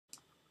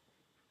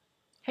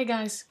Hey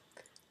guys,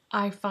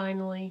 I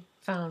finally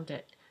found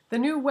it. The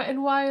new Wet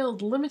n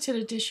Wild limited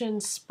edition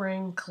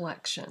spring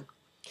collection.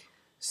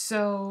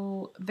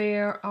 So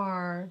there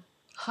are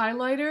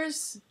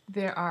highlighters,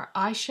 there are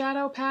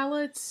eyeshadow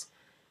palettes,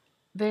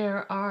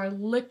 there are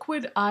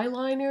liquid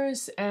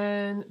eyeliners,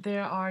 and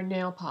there are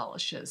nail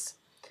polishes.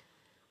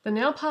 The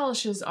nail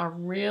polishes are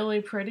really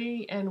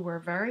pretty and were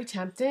very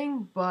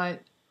tempting,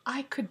 but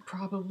I could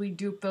probably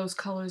dupe those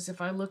colors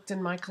if I looked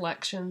in my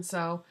collection,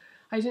 so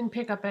I didn't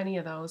pick up any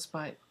of those,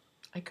 but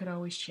I could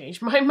always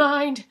change my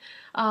mind.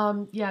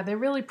 Yeah, they're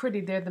really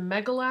pretty. They're the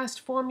Megalast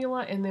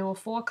formula, and there were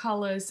 4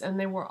 colors, and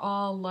they were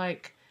all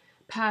like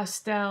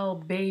pastel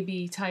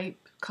baby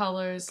type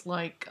colors,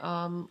 like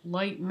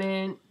light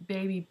mint,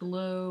 baby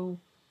blue,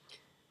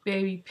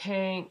 baby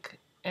pink,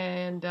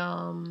 and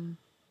I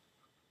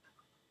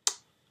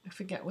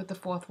forget what the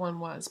 4th one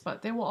was,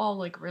 but they were all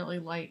like really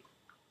light,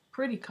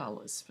 pretty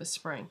colors for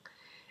spring.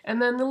 And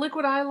then the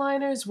liquid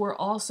eyeliners were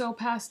also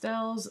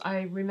pastels.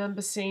 I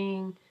remember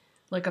seeing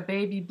like a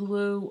baby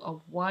blue, a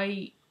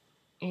white,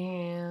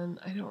 and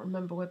I don't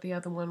remember what the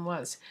other one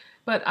was.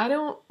 But I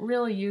don't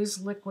really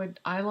use liquid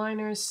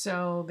eyeliners,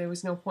 so there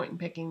was no point in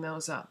picking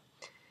those up.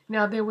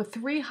 Now, there were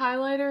 3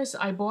 highlighters.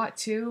 I bought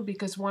 2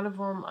 because one of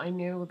them I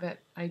knew that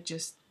I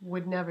just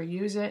would never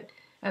use it.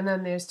 And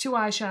then there's 2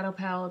 eyeshadow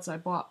palettes. I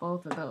bought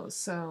both of those.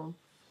 So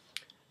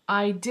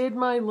I did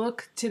my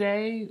look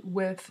today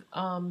with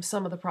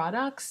some of the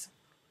products.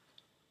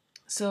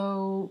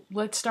 So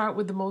let's start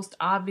with the most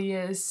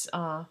obvious,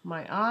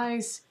 my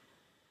eyes.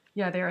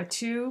 Yeah, there are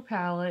 2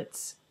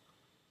 palettes.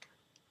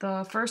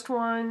 The first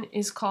one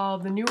is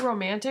called the New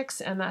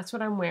Romantics, and that's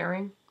what I'm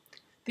wearing.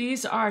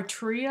 These are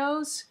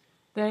trios.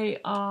 They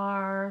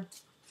are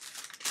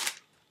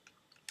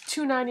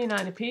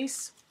 $2.99 a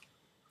piece,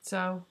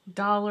 so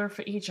 $1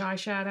 for each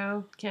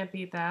eyeshadow. Can't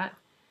beat that.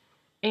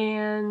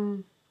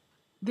 And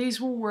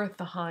these were worth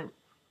the hunt.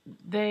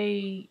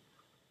 They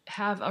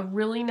have a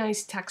really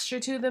nice texture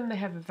to them. They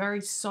have a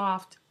very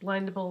soft,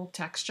 blendable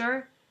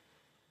texture,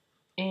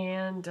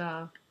 and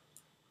I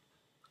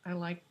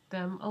like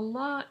them a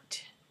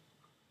lot.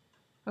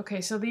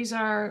 Okay, so these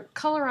are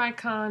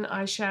Coloricon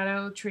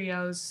eyeshadow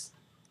trios.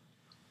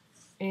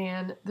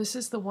 And this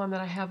is the one that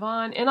I have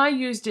on. And I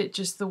used it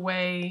just the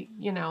way,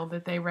 you know,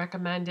 that they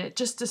recommend it,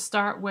 just to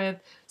start with.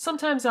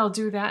 Sometimes I'll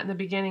do that in the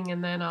beginning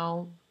and then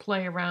I'll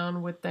play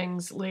around with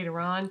things later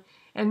on.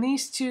 And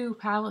these 2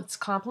 palettes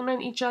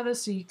complement each other,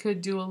 so you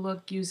could do a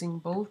look using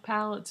both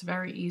palettes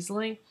very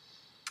easily.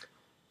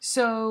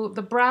 So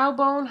the brow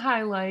bone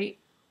highlight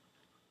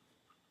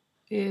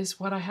is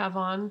what I have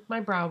on my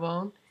brow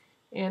bone.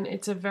 And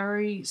it's a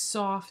very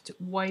soft,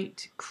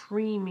 white,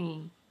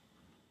 creamy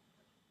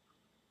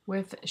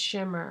with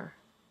shimmer.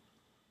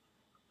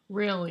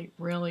 Really,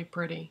 really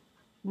pretty.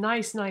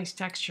 Nice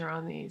texture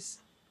on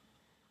these.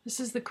 This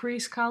is the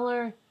crease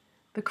color.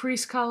 The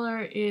crease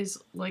color is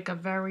like a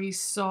very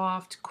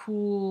soft,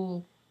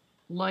 cool,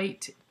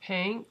 light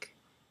pink.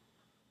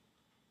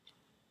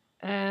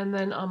 And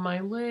then on my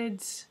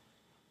lids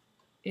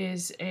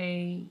is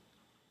a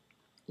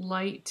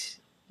light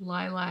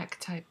lilac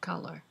type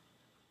color.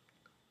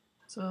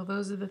 So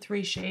those are the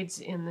 3 shades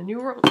in the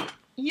new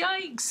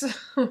Yikes!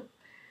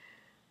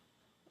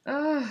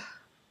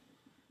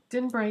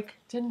 Didn't break.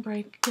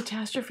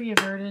 Catastrophe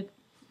averted.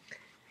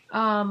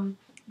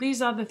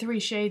 These are the 3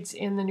 shades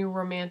in the new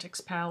Romantics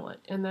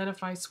palette. And then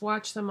if I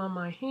swatch them on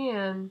my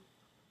hand,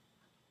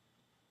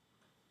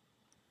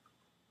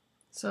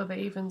 so they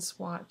even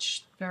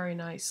swatch very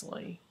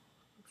nicely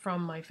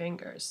from my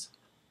fingers.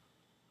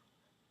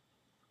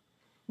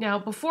 Now,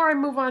 before I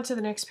move on to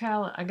the next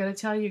palette, I gotta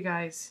tell you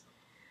guys,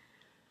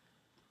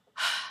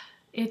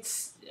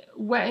 it's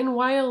Wet n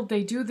Wild.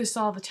 They do this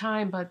all the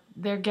time, but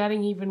they're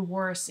getting even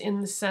worse in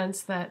the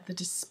sense that the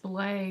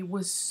display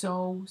was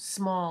so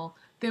small.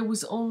 There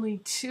was only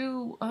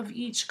 2 of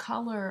each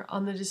color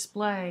on the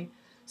display.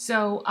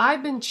 So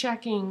I've been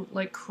checking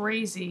like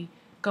crazy,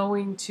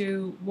 going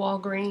to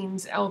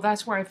Walgreens. Oh,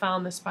 that's where I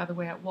found this, by the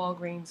way, at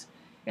Walgreens.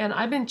 And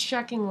I've been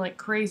checking like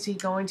crazy,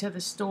 going to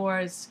the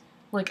stores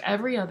like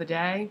every other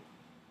day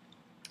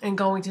and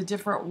going to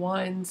different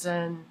ones,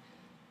 and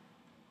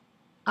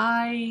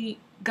I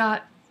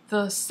got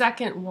the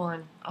second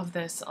one of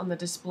this on the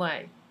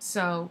display.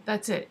 So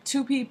that's it.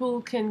 2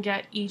 people can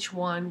get each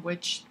one,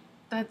 which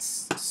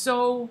that's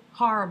so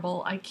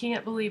horrible. I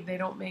can't believe they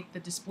don't make the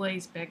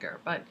displays bigger,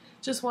 but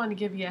just wanted to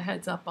give you a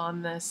heads up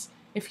on this.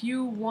 If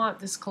you want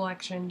this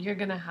collection, you're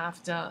going to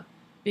have to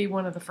be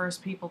one of the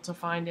first people to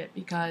find it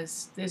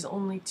because there's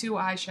only 2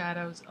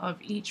 eyeshadows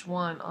of each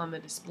one on the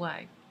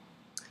display.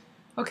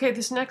 Okay,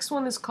 this next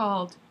one is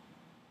called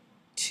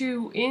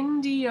To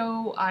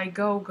Indio I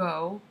Go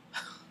Go.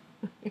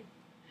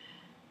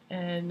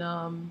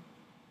 And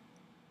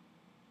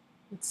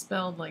it's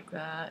spelled like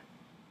that.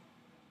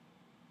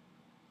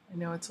 I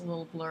know it's a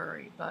little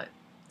blurry, but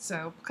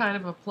so kind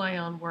of a play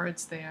on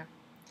words there.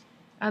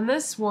 And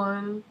this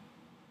one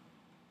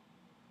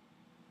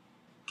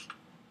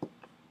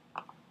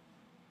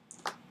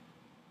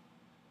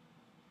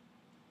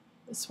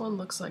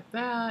looks like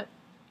that.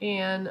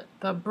 And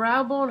the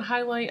brow bone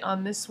highlight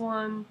on this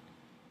one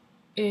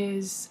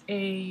is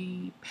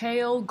a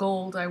pale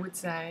gold, I would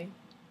say,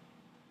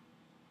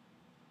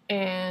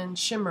 and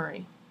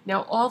shimmery.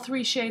 Now, all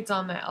three shades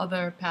on that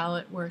other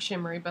palette were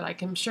shimmery, but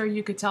I'm sure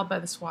you could tell by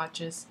the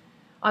swatches.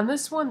 On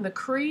this one, the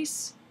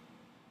crease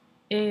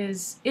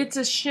it's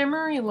a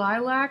shimmery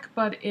lilac,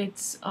 but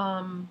it's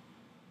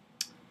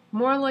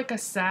more like a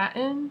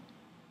satin.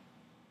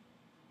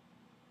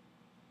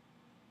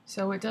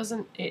 So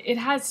it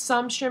has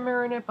some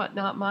shimmer in it, but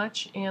not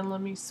much. And let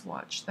me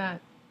swatch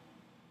that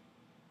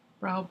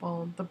brow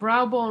bone. The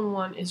brow bone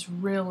one is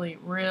really,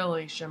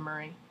 really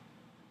shimmery.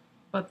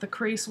 But the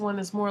crease one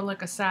is more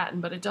like a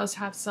satin, but it does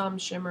have some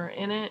shimmer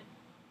in it.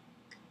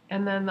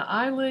 And then the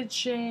eyelid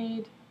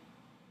shade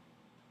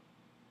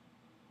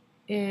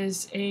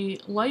is a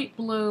light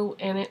blue,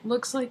 and it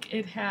looks like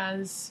it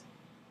has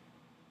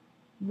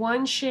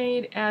one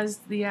shade as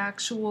the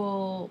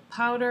actual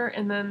powder,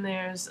 and then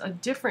there's a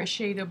different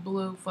shade of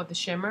blue for the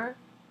shimmer.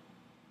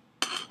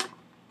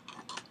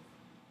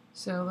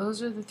 So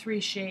those are the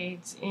three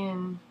shades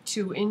in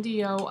To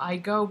Indio I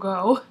Go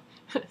Go.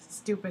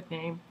 Stupid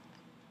name.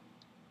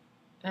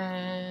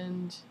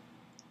 And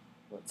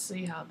let's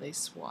see how they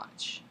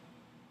swatch.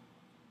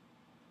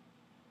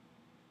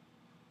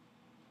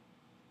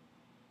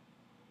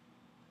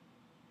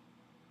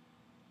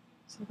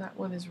 So that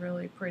one is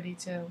really pretty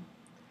too.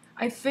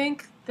 I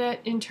think that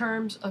in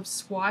terms of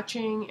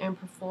swatching and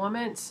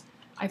performance,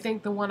 I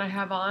think the one I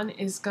have on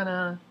is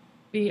gonna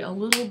be a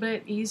little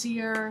bit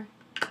easier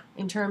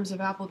in terms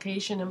of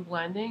application and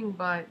blending,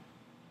 but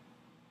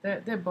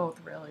they're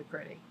both really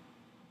pretty.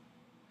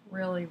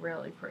 Really,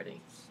 really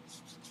pretty.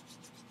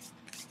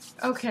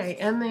 Okay,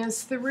 and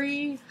there's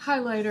three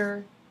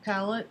highlighter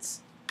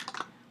palettes.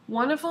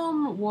 One of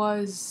them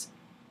was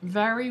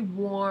very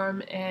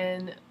warm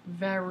and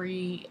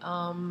very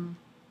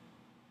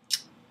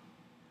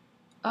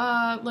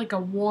like a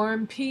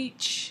warm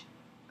peach,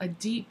 a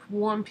deep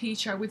warm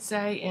peach, I would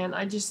say, and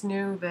I just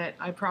knew that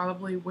I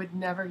probably would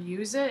never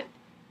use it,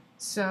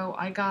 so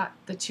I got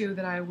the two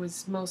that I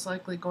was most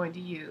likely going to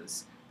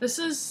use. This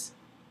is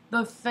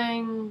the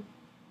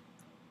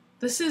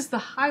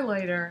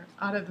highlighter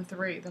out of the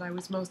three that I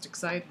was most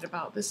excited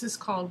about. This is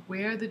called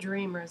Where the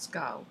Dreamers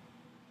Go,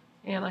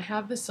 and I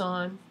have this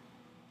on,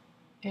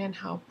 and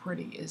how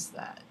pretty is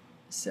that?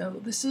 So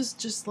this is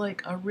just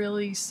like a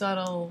really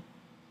subtle,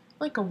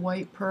 like a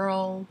white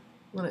pearl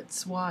when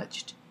it's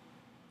swatched.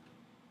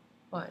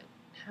 But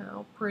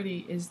how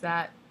pretty is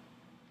that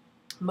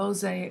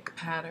mosaic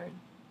pattern?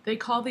 They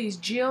call these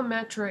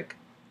geometric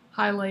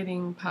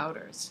highlighting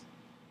powders.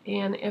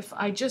 And if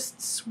I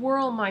just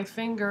swirl my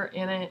finger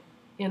in it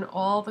in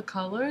all the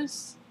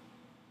colors,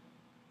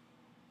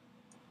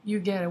 you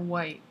get a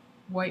white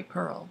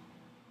pearl.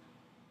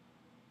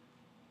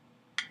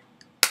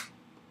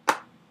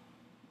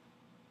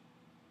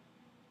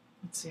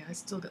 Let's see, I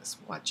still got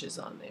swatches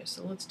on there,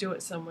 so let's do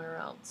it somewhere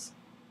else.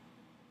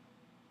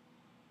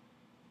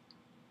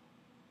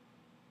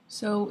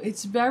 So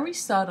it's very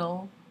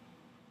subtle,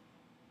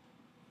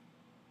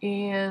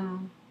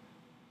 and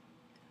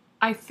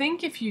I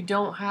think if you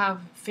don't have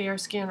fair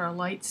skin or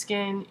light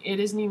skin, it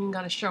isn't even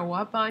going to show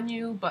up on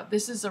you, but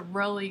this is a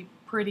really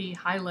pretty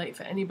highlight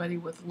for anybody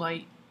with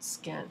light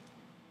skin.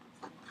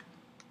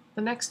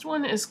 The next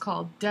one is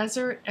called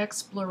Desert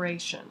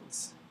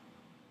Explorations.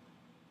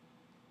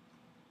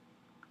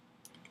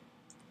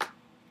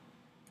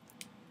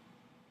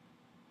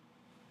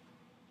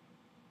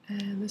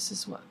 And this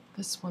is what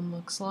this one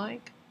looks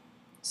like.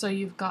 So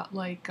you've got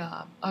like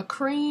a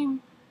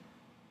cream,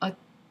 a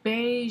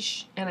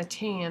beige, and a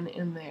tan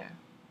in there.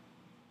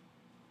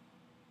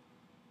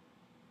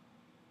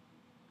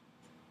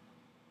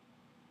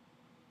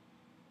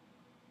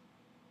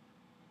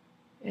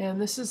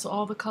 And this is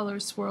all the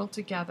colors swirled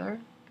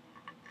together.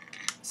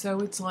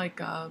 So it's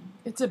like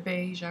it's a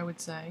beige, I would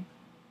say.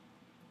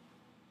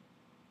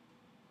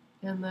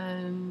 And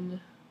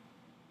then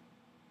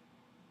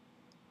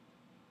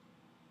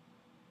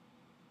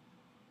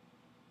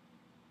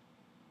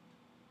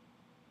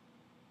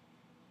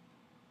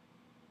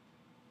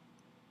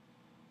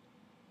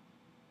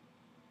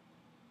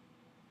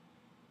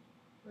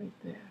right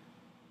there.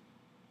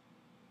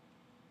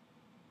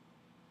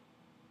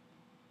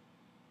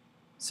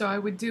 So I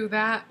would do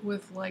that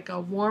with like a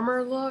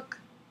warmer look,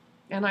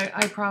 and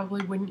I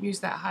probably wouldn't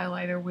use that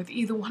highlighter with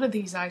either one of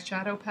these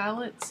eyeshadow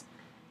palettes,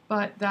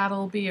 but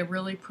that'll be a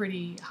really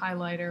pretty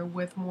highlighter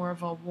with more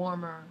of a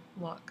warmer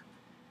look.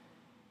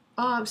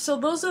 So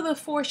those are the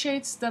four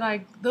shades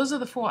that those are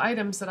the four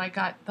items that I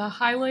got. The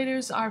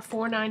highlighters are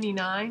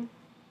 $4.99.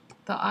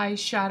 The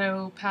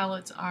eyeshadow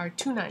palettes are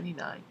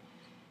 $2.99.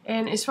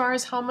 And as far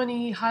as how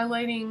many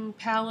highlighting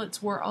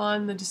palettes were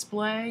on the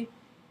display,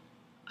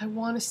 I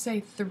want to say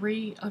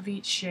 3 of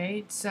each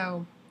shade,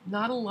 so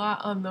not a lot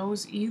on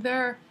those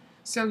either.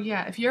 So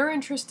yeah, if you're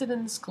interested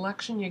in this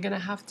collection, you're going to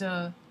have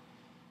to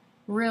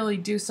really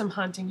do some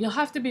hunting. You'll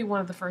have to be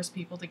one of the first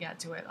people to get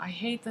to it. I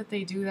hate that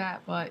they do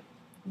that, but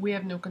we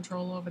have no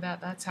control over that.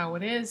 That's how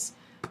it is.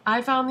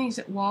 I found these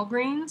at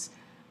Walgreens.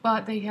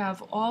 but they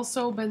have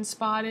also been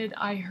spotted,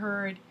 I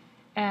heard,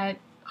 at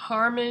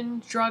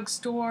Harmon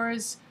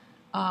drugstores,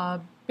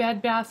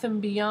 Bed Bath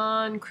 &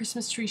 Beyond,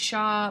 Christmas Tree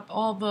Shop,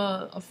 all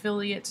the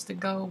affiliates that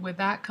go with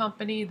that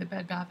company, the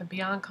Bed Bath &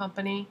 Beyond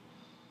company.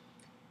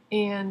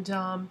 And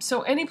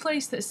so any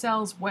place that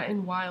sells Wet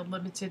n Wild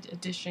limited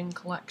edition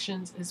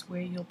collections is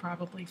where you'll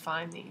probably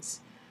find these.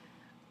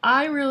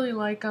 I really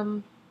like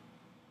them,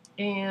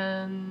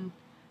 and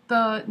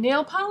the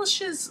nail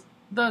polishes,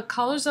 the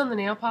colors on the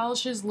nail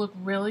polishes look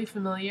really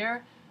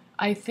familiar.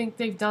 I think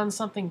they've done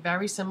something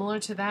very similar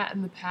to that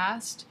in the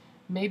past,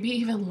 maybe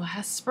even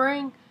last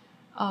spring.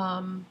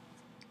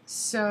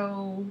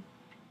 So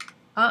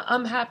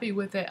I'm happy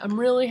with it. I'm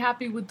really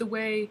happy with the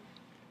way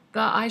the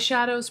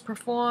eyeshadows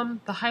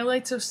perform. The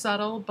highlights are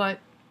subtle, but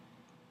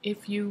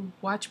if you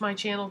watch my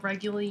channel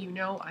regularly, you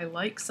know I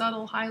like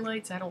subtle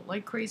highlights. I don't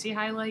like crazy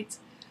highlights.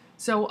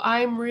 So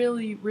I'm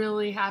really,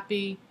 really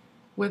happy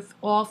with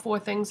all 4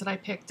 things that I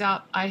picked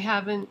up. I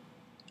haven't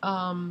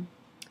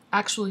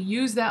actually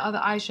used that other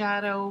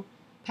eyeshadow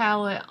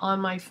palette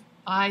on my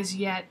eyes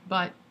yet,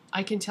 but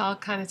I can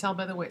kind of tell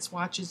by the way it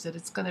swatches that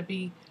it's going to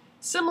be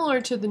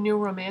similar to the New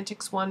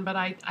Romantics one, but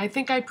I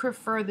think I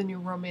prefer the New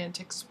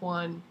Romantics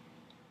one.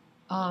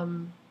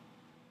 But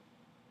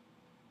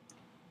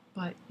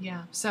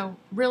yeah, so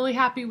really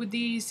happy with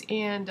these,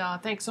 and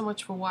thanks so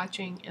much for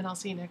watching, and I'll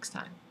see you next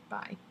time.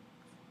 Bye.